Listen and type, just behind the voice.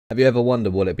Have you ever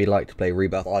wondered what it'd be like to play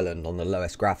Rebirth Island on the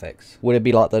lowest graphics? Would it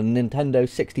be like the Nintendo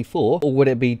 64, or would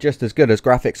it be just as good as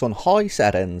graphics on high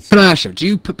settings? Can I ask you, do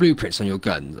you put blueprints on your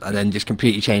guns and then just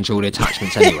completely change all the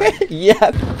attachments anyway? Yeah.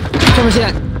 Come and see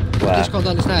that. Where? Just gone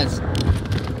down the stairs.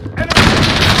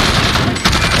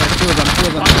 Two of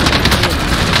them.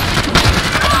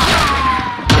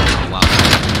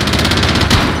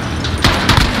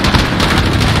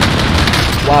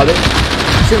 Wow,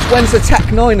 since when's the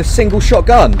Tech 9 a single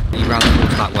shotgun? You round the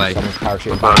walls that way. Someone's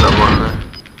parachuting back.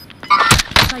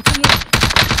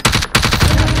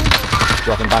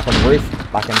 Dropping back on the roof.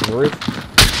 Back into the roof.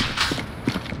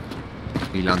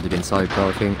 He landed inside, bro,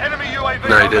 I think. Enemy UAV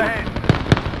No, he didn't.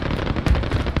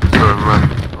 Saw him run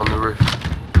on the roof.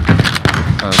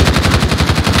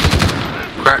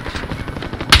 Cracked.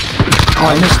 Oh,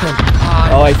 I missed him.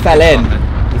 Oh, he fell in.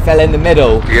 He fell in the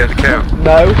middle. Did you get the kill?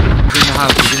 No. He's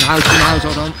in the house,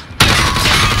 hold on.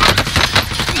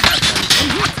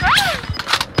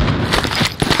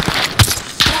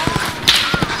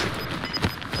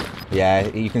 Yeah,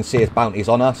 you can see his bounty's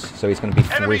on us, so he's going to be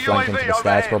roof-flanking to the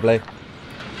stairs probably.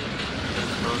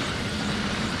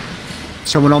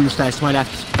 Someone on the stairs to my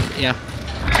left. Yeah.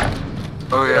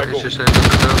 Oh yeah, he's just over the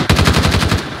building.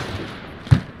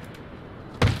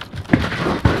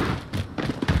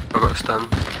 I got a stun.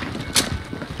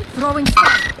 Throwing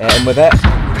Hit him with it.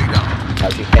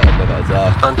 Actually hit him with it as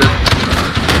well. Stunned him.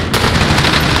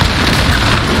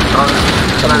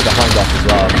 Someone behind us as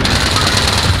well.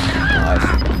 Nice.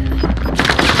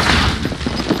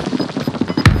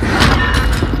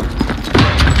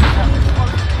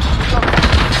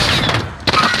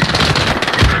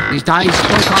 He's died, he's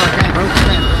broke arm again,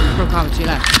 broke arm to your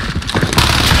left.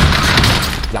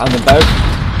 Down them both.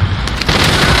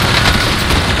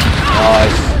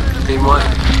 Nice. Team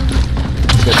white.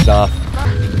 Good stuff.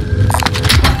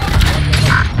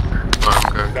 Right,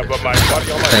 I'm going.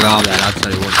 They are there, I'd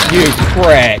tell you what. You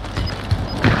prick!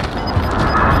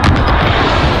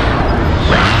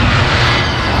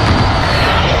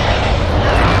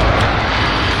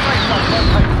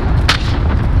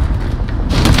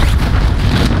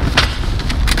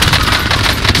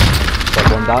 Got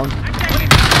one down.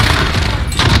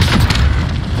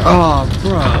 Oh,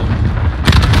 bro.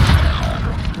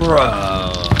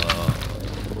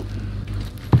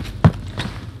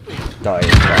 That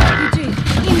is bad.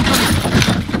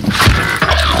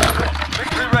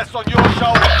 Victory rests on your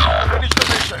shoulders. Finish the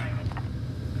mission.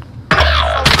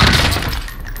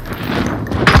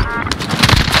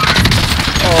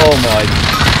 Oh my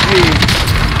jeez.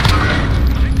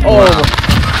 Oh Wow.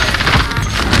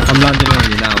 I'm landing on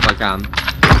you now if I can.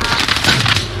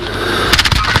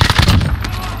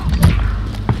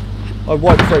 I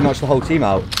wiped pretty much the whole team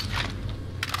out.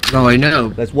 No, I know.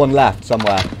 There's one left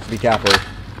somewhere, so be careful.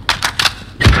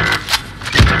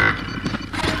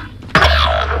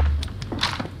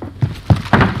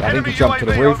 I think he jumped to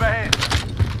the roof.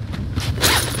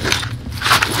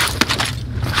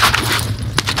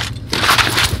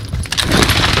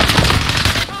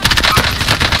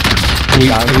 Can you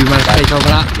manage to take over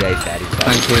that? Yeah, he's dead, he's dead.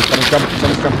 Thank you.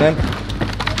 Someone's jumping in.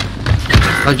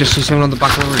 I just see someone on the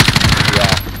back of the roof.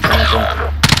 Yeah, someone's on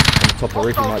the top of the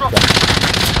roof, he might jump.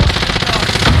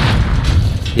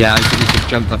 Yeah, I think he just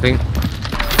jumped, I think.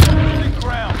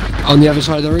 On the other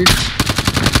side of the roof.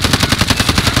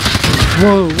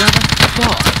 Whoa, where the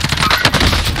fuck?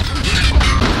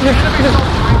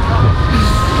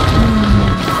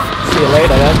 See you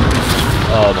later then.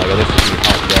 Oh my god, this is really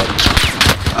hot, God.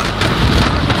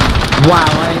 Wow,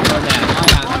 I ain't going there. I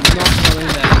am not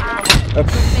going there.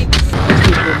 Let's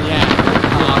keep it in the air.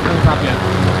 Oh, I'm gonna grab you.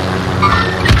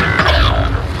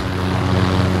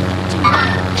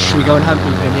 Should we go and hunt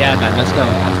people in the air, man? Let's go.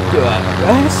 Do it.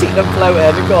 I see them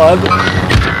floating, go on.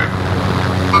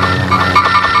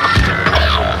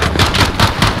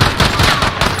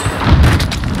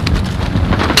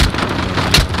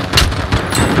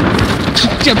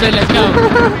 Jump in, let's go.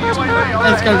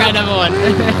 Let's go get another one.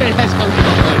 Let's go get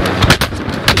another one.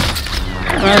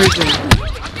 Where is he?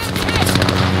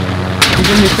 He's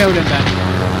in this building, Ben.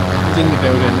 He's in the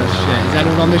building, that's shit. Is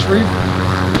anyone on this roof?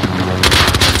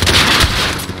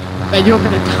 Ben, you're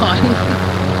gonna die.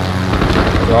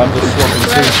 So I'm just swapping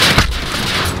two.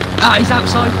 Ah, he's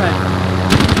outside, Ben.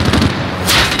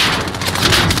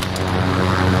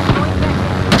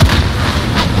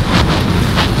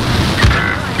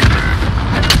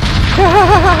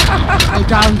 I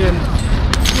downed him.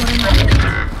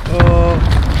 Oh.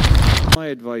 My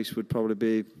advice would probably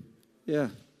be, yeah,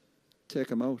 take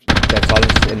him out. Dead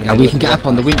silence in the Yeah, we can get up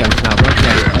on the windows now, right?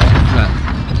 Yeah.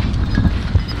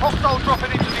 Hostile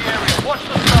dropping into the area. Watch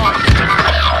the sky.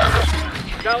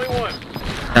 Galley 1.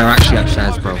 They're actually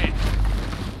upstairs, bro.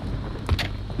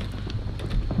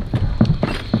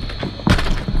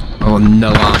 Oh,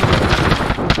 no armor.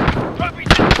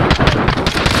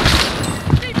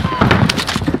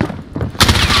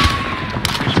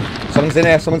 Someone's in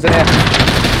here, someone's in here.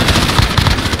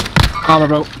 Armor,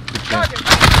 bro. There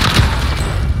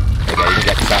you go, you can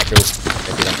get the satchel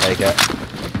if you don't take it.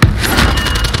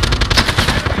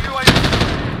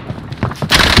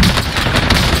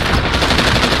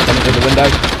 Someone's in the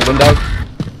window.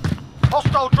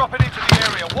 Hostile dropping into the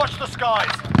area. Watch the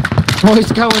skies. What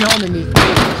is going on in these?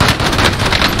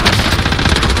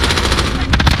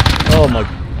 Oh my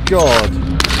god.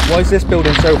 Why is this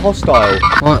building so hostile?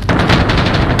 What?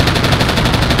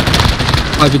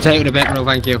 I've been taking a bit, no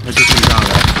thank you. I just need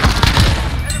armor.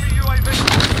 Enemy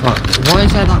UAV. What? Why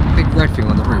is there that big red thing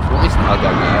on the roof? What is that? I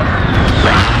don't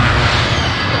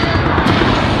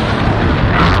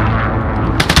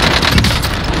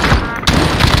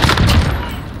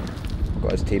know.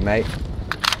 Got his teammate.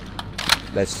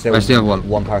 There's still Where's the other one?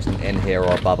 one person in here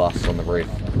or above us on the roof.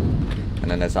 And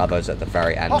then there's others at the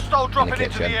very end Hostile in the dropping into the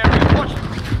kitchen. area. Watch.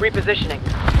 Repositioning.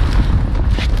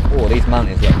 Oh, these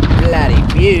mountains look bloody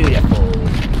beautiful.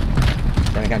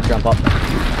 Then we can jump up.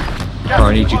 Oh,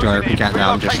 I need you to open get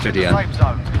now, I'm just stood here.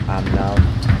 And now.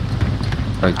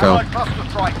 Right, go. Allied cluster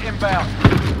strike inbound.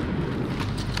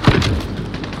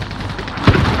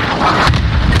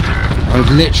 I was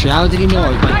literally, how did he know I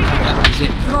went that was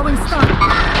it? Throwing stun.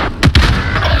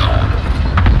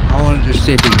 I wanted to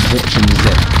see if he was watching the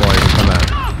zip before he come out.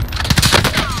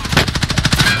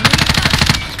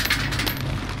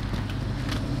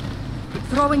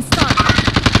 Throwing stun.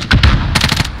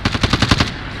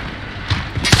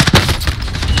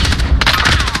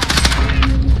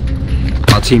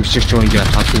 Our team's just joined you.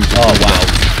 Our team's just Oh joined wow.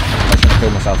 I should have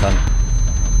killed myself then.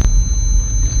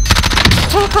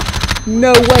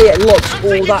 No way it looks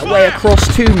all that way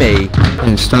across to me. you.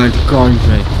 And it's starting to grind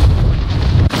me.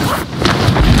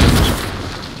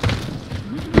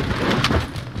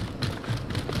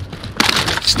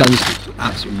 Stuns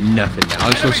absolutely nothing now. I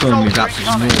saw someone move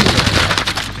absolutely normal.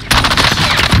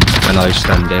 And I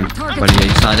stunned him. When he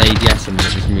started ADS and it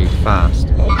just moved fast.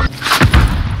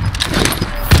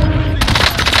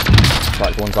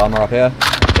 Like one's armor up here.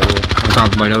 I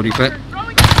grabbed my loadie quick.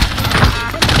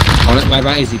 Where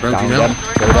about is he, bro? Do Down you know? them.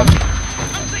 Kill them.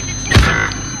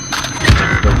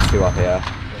 There's two up here.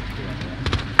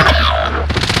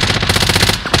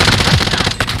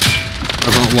 I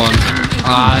got one.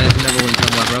 There's another one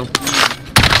somewhere,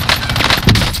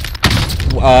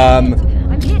 bro. I'm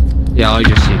hit. Yeah, I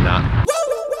just seen that.